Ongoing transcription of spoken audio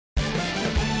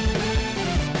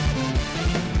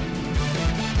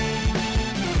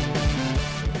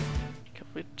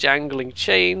jangling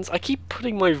chains. I keep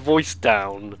putting my voice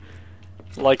down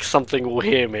like something will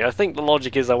hear me. I think the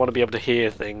logic is I want to be able to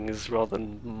hear things rather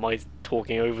than my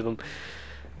talking over them.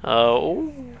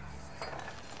 Oh.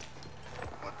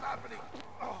 What's happening?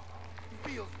 Oh,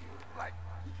 feels like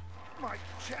my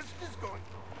chest is going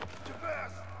to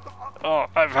burst. Oh,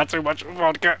 I've had so much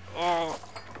vodka. Oh.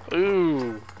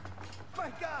 Ooh. My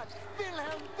God,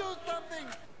 Wilhelm, do something!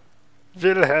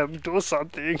 Wilhelm, do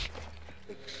something.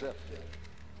 Except that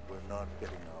we're not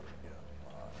getting out of here.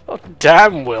 Oh,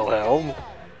 damn, Wilhelm.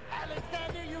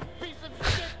 Alexander, you piece of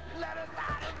shit! Let us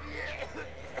out of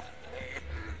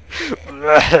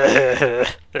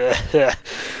here!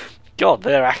 God,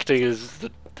 their acting is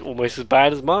almost as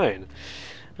bad as mine.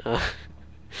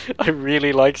 I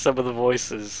really like some of the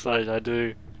voices. I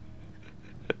do.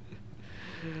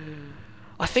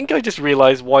 I think I just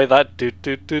realised why that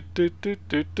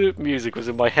music was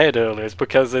in my head earlier. It's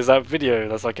because there's that video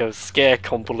that's like a scare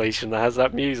compilation that has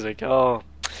that music. Oh,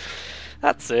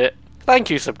 that's it. Thank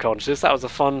you, Subconscious. That was a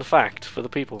fun fact for the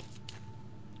people.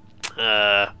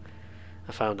 I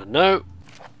found a note.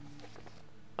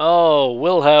 Oh,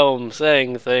 Wilhelm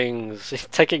saying things. It's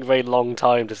taking a very long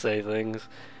time to say things.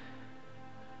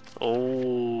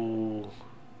 Oh.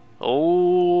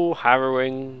 Oh,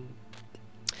 harrowing.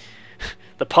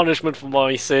 The punishment for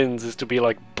my sins is to be,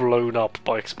 like, blown up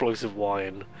by explosive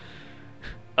wine.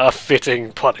 A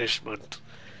fitting punishment.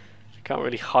 I can't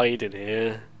really hide in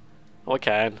here. Oh, I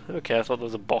can. Okay, I thought there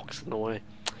was a box in the way.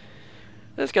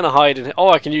 Let's gonna hide in here. Oh,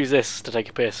 I can use this to take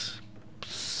a piss.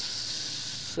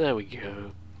 There we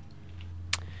go.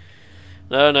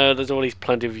 No, there's always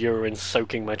plenty of urine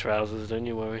soaking my trousers, don't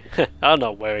you worry. I'm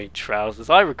not wearing trousers.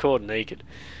 I record naked.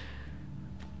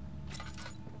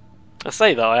 I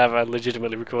say that I have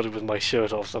legitimately recorded with my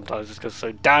shirt off sometimes just because it's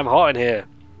so damn hot in here,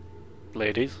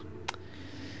 ladies.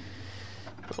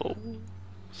 Oh.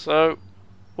 So,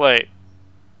 wait.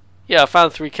 Yeah, I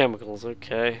found 3 chemicals,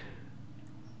 okay.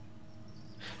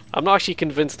 I'm not actually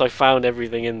convinced I found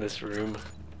everything in this room.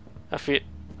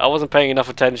 I wasn't paying enough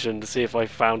attention to see if I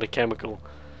found a chemical.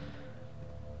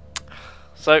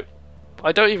 So,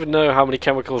 I don't even know how many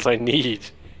chemicals I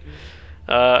need.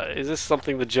 Is this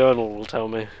something the journal will tell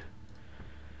me?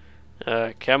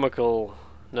 Chemical,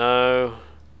 no.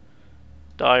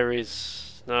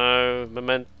 Diaries, no.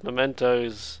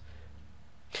 Mementos.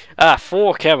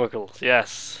 4 chemicals,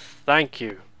 yes. Thank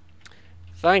you.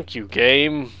 Thank you,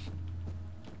 game.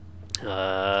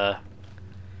 Oh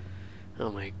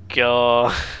my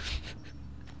god.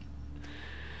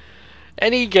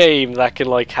 Any game that can,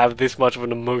 like, have this much of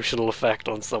an emotional effect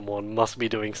on someone must be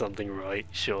doing something right,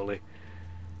 surely.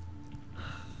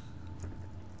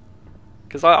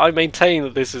 Because I maintain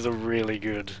that this is a really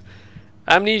good...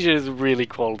 Amnesia is a really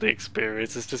quality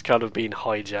experience. It's just kind of been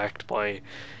hijacked by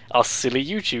us silly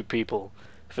YouTube people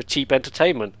for cheap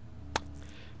entertainment.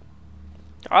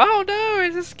 Oh no,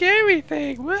 it's a scary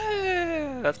thing!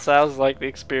 Wah! That sounds like the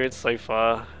experience so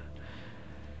far.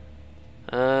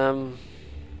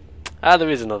 There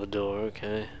is another door,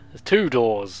 okay. There's 2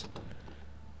 doors.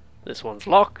 This one's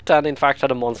locked and in fact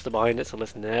had a monster behind it, so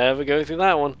let's never go through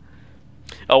that one.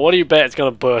 Oh, what do you bet it's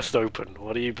gonna burst open?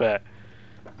 What do you bet?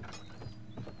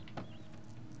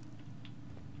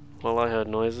 Well, I heard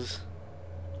noises.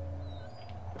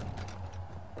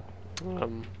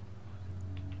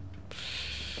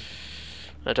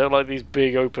 I don't like these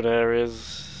big open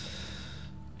areas.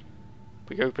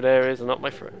 Big open areas are not my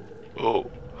friend.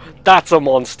 Oh, that's a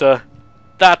monster.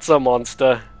 That's a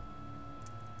monster.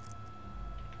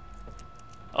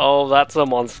 Oh, that's a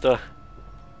monster.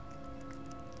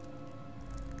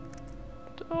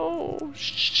 Oh,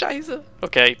 scheiße.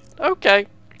 Okay, okay.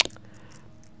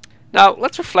 Now,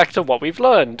 let's reflect on what we've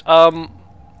learned.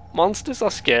 Monsters are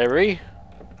scary.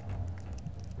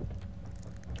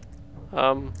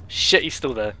 Shit, he's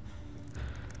still there.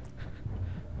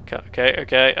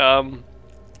 Okay.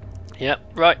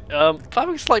 Yep, right.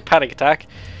 Having a slight panic attack.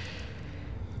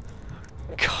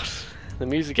 God, the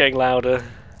music getting louder.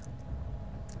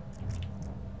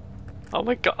 Oh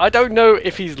my god, I don't know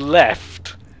if he's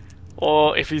left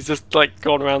or if he's just like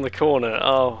gone around the corner.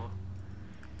 Oh.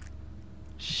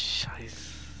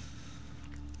 Scheiße.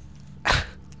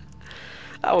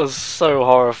 That was so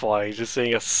horrifying, just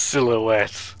seeing a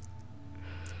silhouette.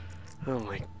 Oh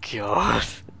my god.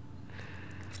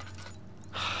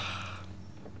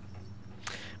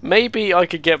 Maybe I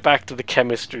could get back to the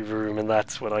chemistry room and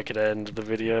that's when I could end the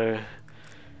video.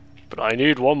 But I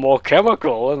need one more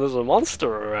chemical and there's a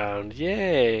monster around.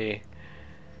 Yay.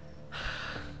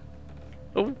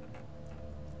 Oh.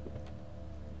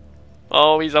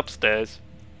 Oh, he's upstairs.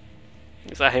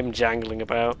 Is that him jangling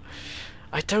about?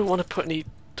 I don't want to put any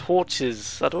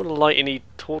torches. I don't want to light any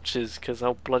torches because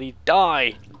I'll bloody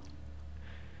die.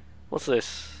 What's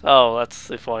this? Oh,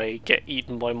 that's if I get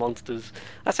eaten by monsters.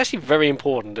 That's actually very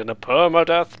important in a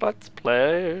permadeath let's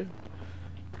play.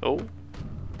 Oh.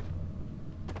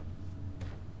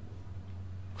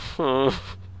 Someone's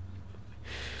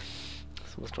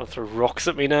trying to throw rocks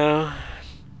at me now.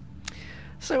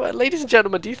 So, ladies and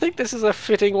gentlemen, do you think this is a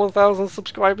fitting 1,000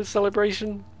 subscribers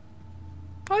celebration?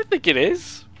 I think it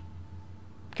is.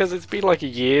 Because it's been like a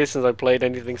year since I played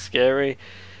anything scary.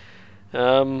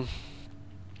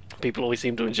 People always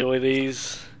seem to enjoy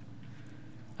these.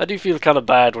 I do feel kind of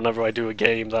bad whenever I do a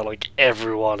game that like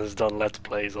everyone has done Let's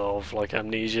Plays of, like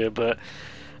Amnesia, but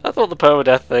I thought the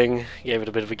permadeath thing gave it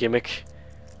a bit of a gimmick.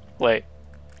 Wait.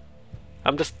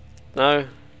 I'm just... no.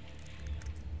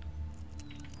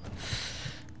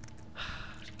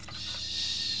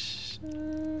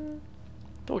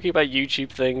 Talking about YouTube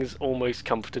things almost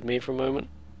comforted me for a moment.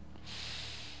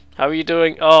 How are you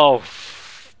doing? Oh...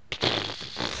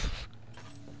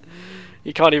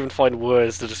 You can't even find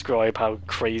words to describe how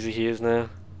crazy he is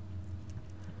now.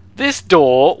 This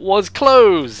door was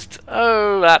closed!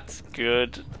 Oh, that's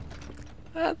good.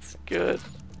 That's good.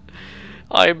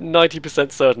 I'm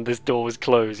 90% certain this door was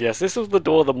closed. Yes, this was the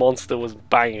door the monster was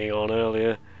banging on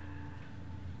earlier.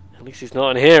 At least he's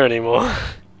not in here anymore.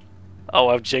 Oh,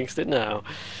 I've jinxed it now.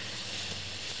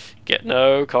 Get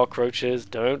no cockroaches.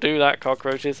 Don't do that,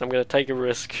 cockroaches. I'm going to take a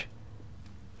risk.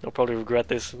 I'll probably regret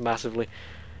this massively.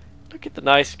 Look at the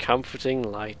nice comforting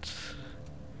light.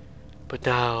 But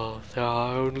now there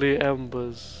are only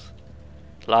embers.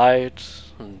 Light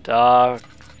and dark.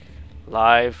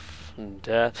 Life and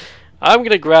death. I'm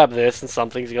gonna grab this and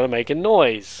something's gonna make a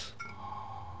noise.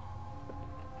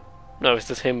 No, it's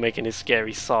just him making his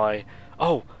scary sigh.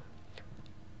 Oh!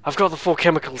 I've got the 4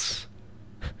 chemicals.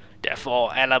 The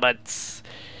 4 elements.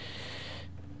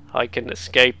 I can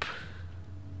escape.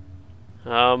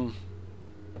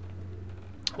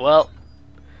 Well,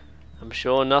 I'm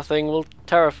sure nothing will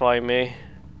terrify me.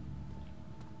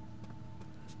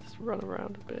 Let's just run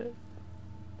around a bit.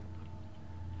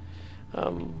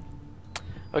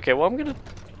 Okay, what I'm gonna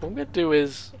do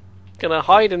is gonna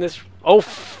hide in this. Oh,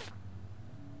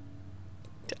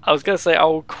 I was gonna say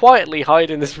I'll quietly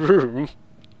hide in this room.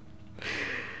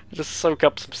 Just soak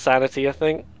up some sanity, I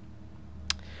think.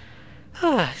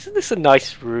 Isn't this a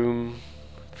nice room?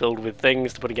 Filled with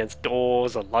things to put against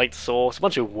doors, a light source, a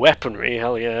bunch of weaponry,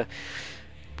 hell yeah.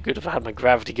 Good if I had my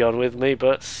gravity gun with me,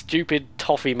 but stupid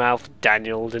toffee mouth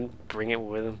Daniel didn't bring it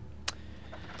with him.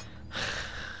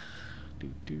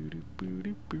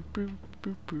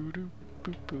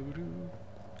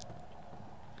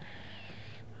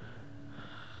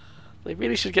 They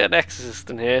really should get an exorcist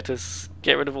in here to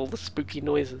get rid of all the spooky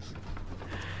noises.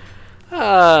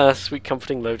 Ah, sweet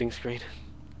comforting loading screen.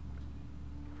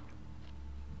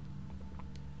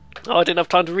 Oh, I didn't have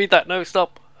time to read that. No,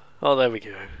 stop. Oh, there we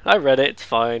go. I read it. It's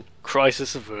fine.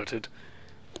 Crisis averted.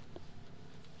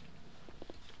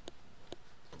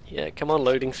 Yeah, come on,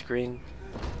 loading screen.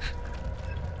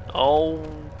 Oh.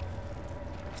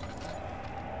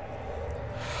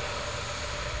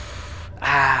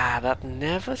 Ah, that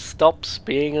never stops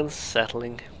being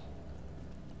unsettling.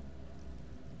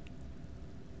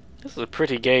 This is a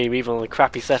pretty game, even on the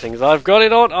crappy settings I've got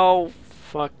it on. Oh,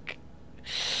 fuck.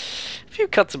 A few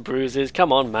cuts and bruises.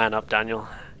 Come on, man up, Daniel.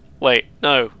 Wait,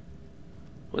 no.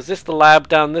 Was this the lab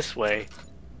down this way?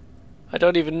 I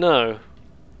don't even know.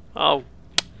 Oh.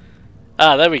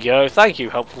 Ah, there we go. Thank you,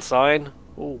 helpful sign.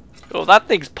 Ooh. Oh, that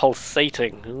thing's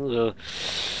pulsating. Ugh.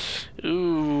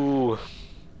 Ooh.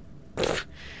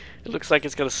 It looks like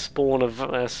it's going to spawn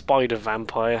a spider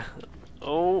vampire.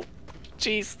 Oh.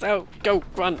 Jeez. Oh, go,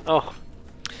 run. Oh.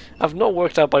 I've not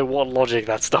worked out by what logic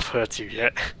that stuff hurts you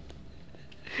yet.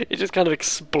 It just kind of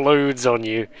explodes on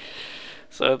you.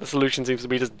 So the solution seems to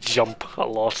be just jump a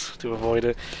lot to avoid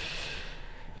it.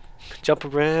 Jump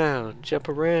around, jump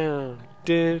around.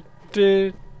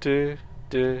 Probably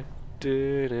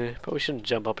shouldn't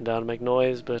jump up and down and make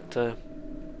noise, but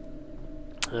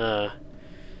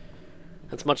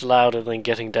it's much louder than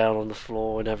getting down on the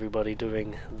floor and everybody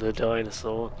doing the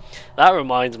dinosaur. That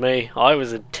reminds me, I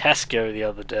was in Tesco the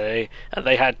other day and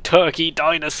they had turkey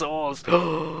dinosaurs.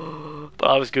 But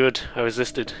I was good. I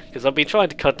resisted because I've been trying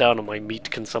to cut down on my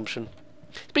meat consumption.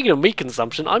 Speaking of meat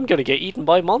consumption, I'm going to get eaten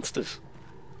by monsters.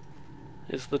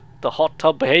 Is the hot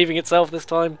tub behaving itself this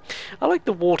time? I like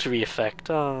the watery effect.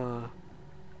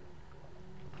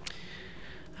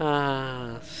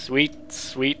 Sweet,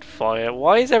 sweet fire.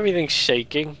 Why is everything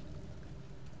shaking?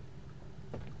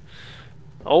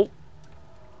 Oh.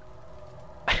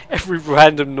 Every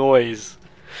random noise.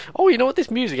 Oh, you know what this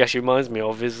music actually reminds me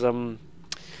of is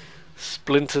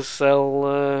Splinter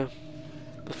Cell.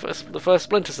 The first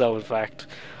Splinter Cell, in fact.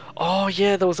 Oh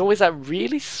yeah, there was always that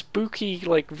really spooky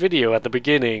like video at the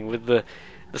beginning with the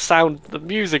sound, the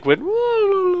music went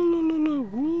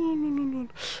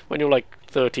when you're like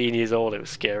 13 years old. It was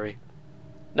scary.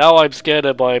 Now I'm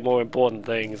scared by more important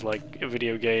things like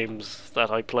video games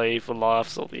that I play for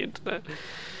laughs on the internet.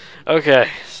 Okay,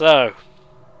 so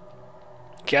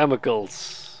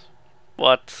chemicals.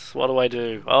 What do I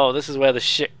do? Oh, this is where the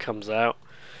shit comes out.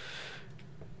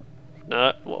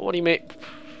 No, what do you mean?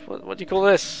 What do you call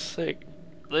this? There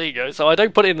you go. So I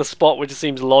don't put it in the spot which it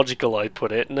seems logical I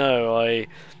put it. No, I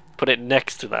put it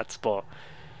next to that spot.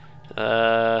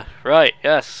 Right,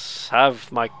 yes.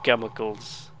 Have my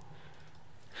chemicals.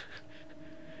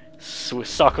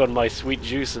 Suck on my sweet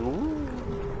juice and... Ooh.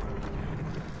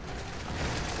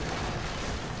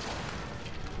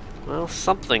 Well,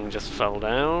 something just fell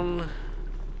down.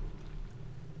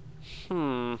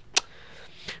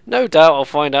 No doubt I'll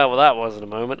find out what that was in a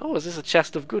moment. Oh, is this a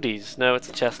chest of goodies? No, it's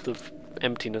a chest of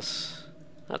emptiness.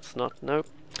 That's not... Nope.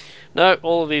 No,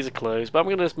 all of these are closed. But I'm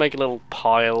going to just make a little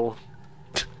pile.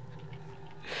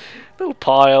 Little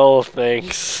pile of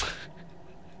things.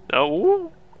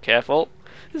 Oh, careful.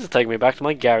 This is taking me back to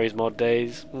my Gary's Mod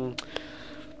days.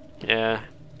 Yeah.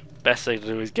 Best thing to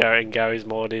do is in Gary's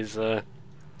Mod is...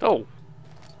 oh,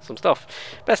 some stuff.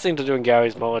 Best thing to do in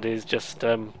Gary's Mod is just...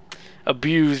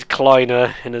 abuse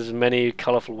Kleiner in as many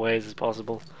colourful ways as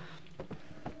possible.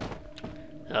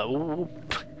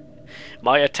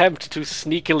 My attempt to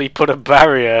sneakily put a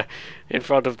barrier in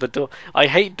front of the door. I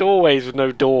hate doorways with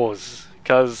no doors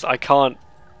because I can't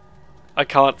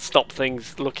stop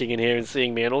things looking in here and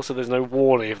seeing me, and also there's no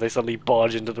warning if they suddenly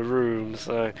barge into the room.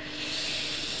 So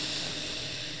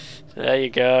there you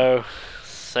go.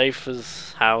 Safe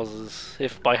as houses.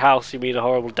 If by house you mean a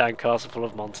horrible dank castle full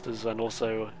of monsters and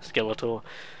also a Skeletor.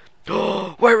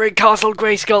 Oh, we're in Castle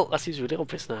Grayskull! That seems really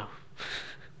obvious now.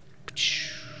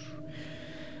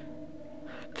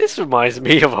 This reminds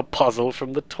me of a puzzle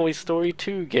from the Toy Story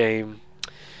 2 game.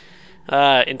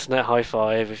 Internet high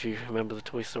five if you remember the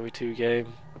Toy Story 2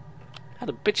 game. Had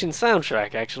a bitchin'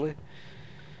 soundtrack actually.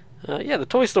 Yeah, the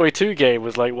Toy Story 2 game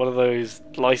was like one of those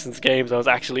licensed games that was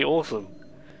actually awesome.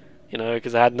 You know,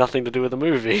 because it had nothing to do with the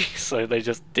movie, so they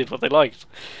just did what they liked.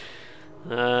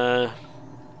 Now,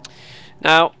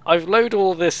 I've loaded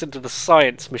all this into the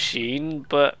science machine,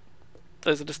 but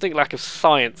there's a distinct lack of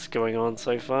science going on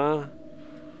so far.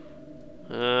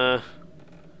 Can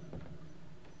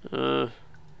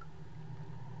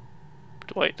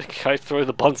I throw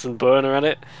the Bunsen burner at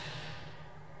it?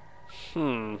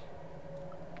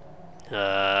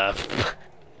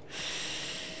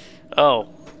 Oh.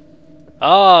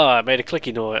 Ah, I made a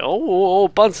clicky noise. Oh,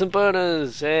 Bunsen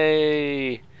burners!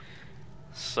 Hey!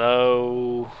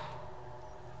 So...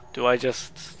 Do I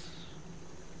just...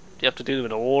 Do you have to do them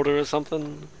in order or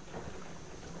something?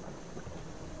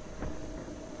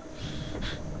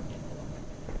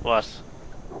 What?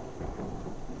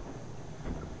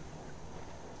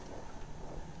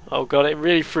 Oh god, it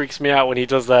really freaks me out when he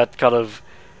does that kind of...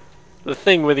 The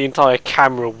thing where the entire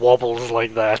camera wobbles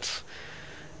like that.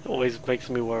 It always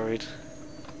makes me worried.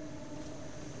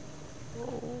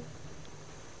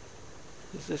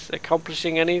 Is this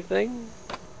accomplishing anything?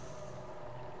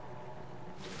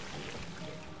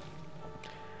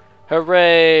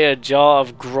 Hooray! A jar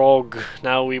of grog.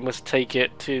 Now we must take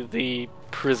it to the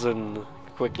prison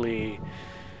quickly.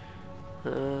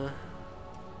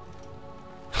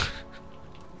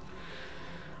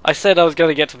 I said I was going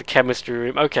to get to the chemistry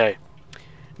room. Okay.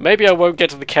 Maybe I won't get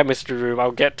to the chemistry room.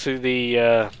 I'll get to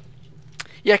the...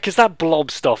 Yeah, because that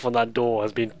blob stuff on that door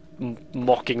has been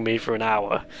mocking me for an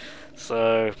hour.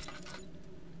 So...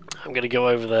 I'm going to go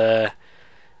over there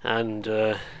and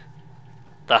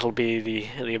that'll be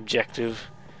the objective.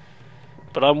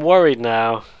 But I'm worried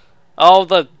now. Oh,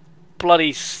 the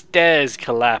bloody stairs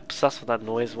collapse. That's what that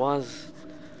noise was.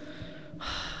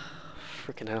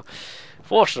 Freaking hell.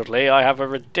 Fortunately, I have a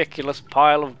ridiculous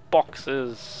pile of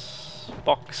boxes.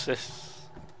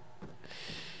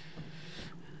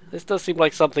 This does seem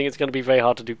like something it's going to be very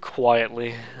hard to do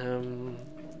quietly.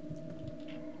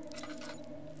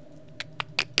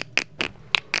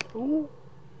 Ooh.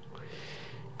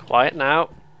 Quiet now.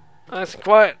 Nice and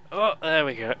quiet. Oh, there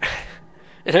we go.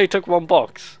 It only took one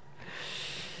box.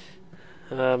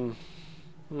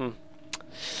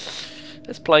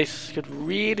 This place could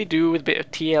really do with a bit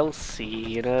of TLC,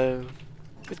 you know.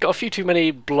 It's got a few too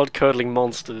many blood-curdling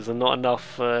monsters and not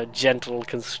enough gentle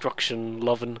construction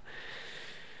loving.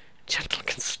 Gentle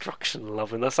construction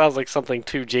loving. That sounds like something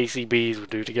two JCBs would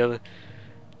do together.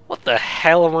 What the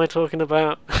hell am I talking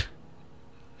about?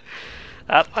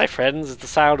 That, my friends, is the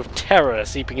sound of terror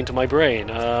seeping into my brain.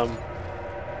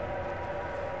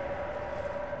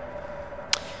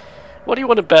 What do you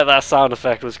want to bet that sound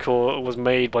effect was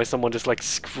made by someone just like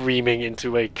screaming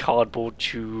into a cardboard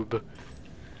tube?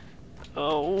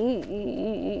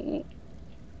 Oh,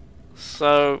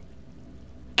 so,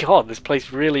 God, this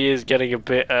place really is getting a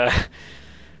bit.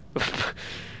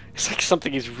 It's like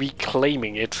something is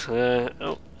reclaiming it. No.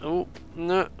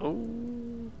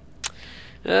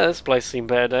 Yeah, this place seen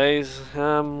better days.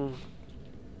 Oh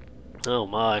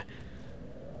my.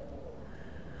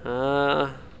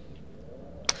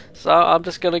 So I'm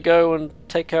just gonna go and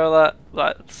take care of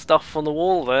that stuff on the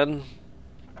wall then.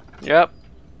 Yep.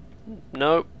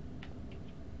 Nope.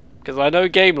 Because I know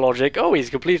game logic. Oh,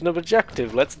 he's completed an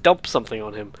objective. Let's dump something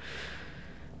on him.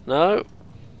 No.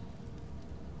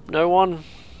 No one.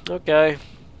 Okay.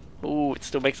 Ooh, it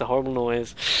still makes a horrible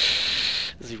noise.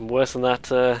 It's even worse than that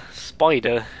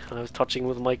spider I was touching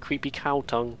with my creepy cow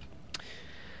tongue.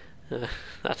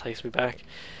 That takes me back.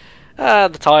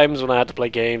 The times when I had to play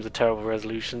games with terrible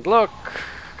resolutions. Look!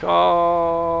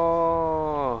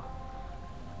 Oh!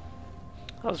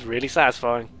 That was really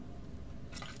satisfying.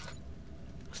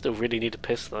 I still really need to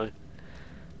piss though.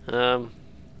 I'm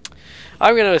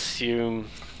going to assume...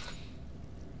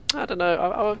 I don't know,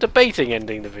 I'm debating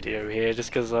ending the video here just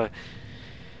because I...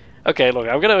 Okay, look,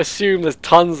 I'm going to assume there's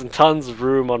tons and tons of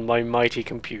room on my mighty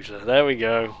computer. There we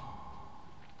go.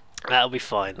 That'll be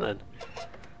fine then.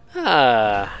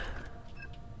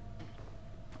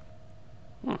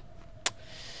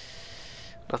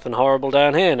 Nothing horrible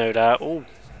down here, no doubt. Ooh.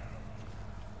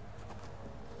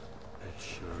 It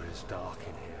sure is dark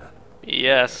in here.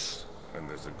 Yes. And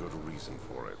there's a good reason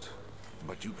for it.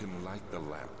 But you can light the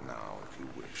lamp now if you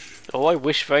wish. Oh, I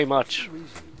wish very much.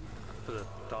 Reason for the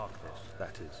darkness,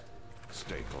 that is.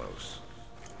 Stay close.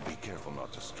 Be careful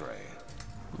not to stray.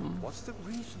 What's the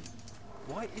reason?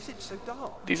 Why is it so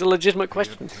dark? These are legitimate Pay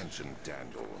questions. attention,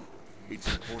 Daniel.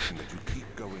 It's important that you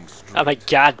keep going straight. Oh my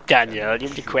god, Daniel, you have any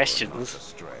Sure not questions? to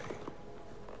stray.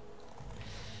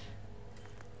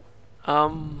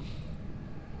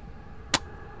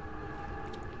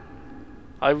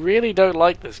 I really don't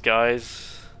like this,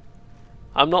 guys.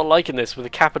 I'm not liking this with a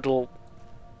capital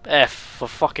F for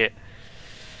fuck it.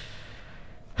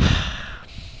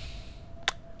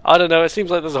 I don't know, it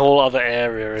seems like there's a whole other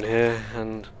area in here,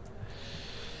 and...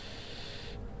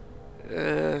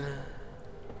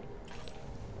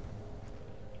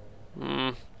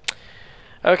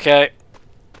 Okay.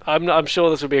 I'm sure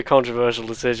this would be a controversial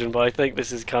decision, but I think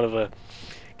this is kind of a...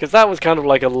 Because that was kind of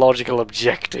like a logical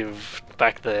objective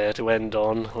back there to end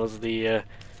on, was the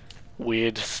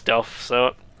weird stuff.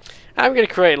 So I'm going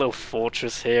to create a little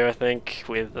fortress here, I think,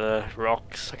 with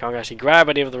rocks. I can't actually grab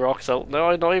any of the rocks. No,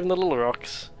 not even the little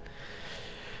rocks.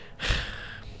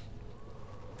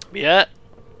 Yeah,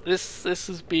 this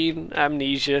has been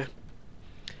Amnesia.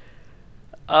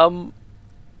 I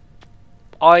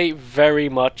very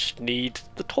much need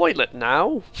the toilet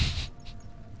now.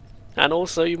 And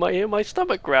also you might hear my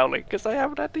stomach growling because I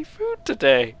haven't had any food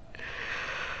today.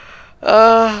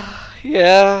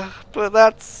 Yeah, but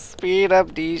that's been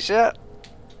Amnesia.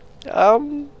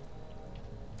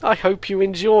 I hope you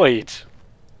enjoyed.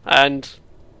 And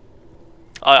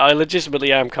I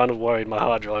legitimately am kind of worried my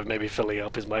hard drive may be filling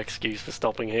up is my excuse for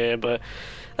stopping here, but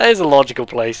that is a logical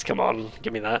place, come on,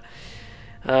 give me that.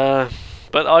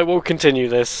 But I will continue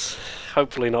this,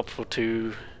 hopefully not for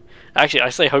too... Actually, I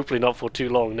say hopefully not for too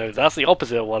long, no, that's the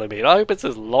opposite of what I mean. I hope it's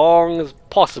as long as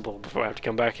possible before I have to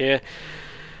come back here.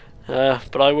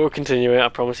 But I will continue it, I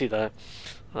promise you that.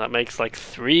 That makes like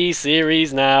 3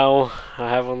 series now I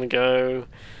have on the go.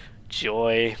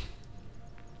 Joy.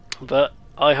 But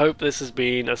I hope this has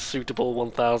been a suitable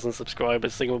 1,000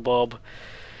 subscribers thingamabob.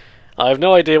 I have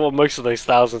no idea what most of those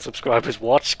 1,000 subscribers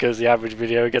watch, because the average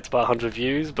video gets about 100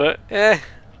 views, but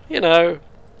you know,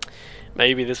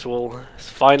 maybe this will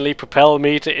finally propel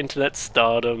me to internet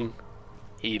stardom.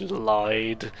 He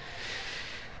lied.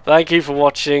 Thank you for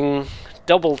watching.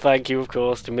 Double thank you, of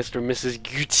course, to Mr. and Mrs.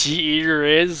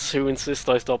 Gutierrez, who insist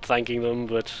I stop thanking them,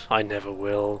 but I never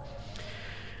will.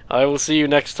 I will see you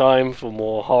next time for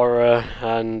more horror,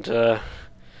 and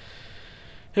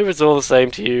if it's all the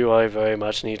same to you, I very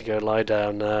much need to go lie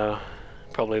down now.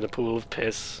 Probably in a pool of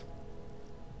piss.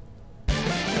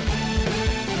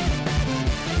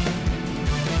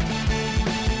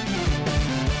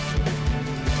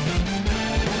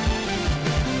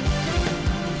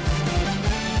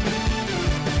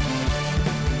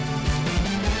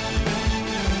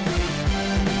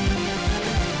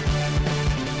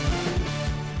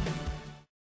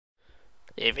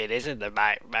 if it isn't the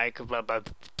right microphone,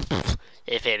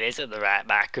 if it isn't the right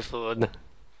microphone,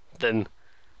 then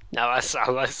now I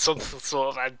sound like some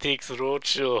sort of Antiques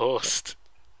Roadshow host.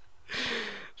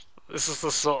 This is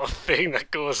the sort of thing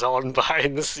that goes on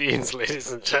behind the scenes,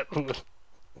 ladies and gentlemen.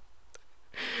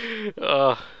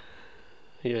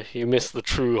 Yeah, you miss the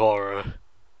true horror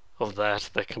of that.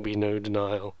 There can be no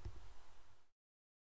denial.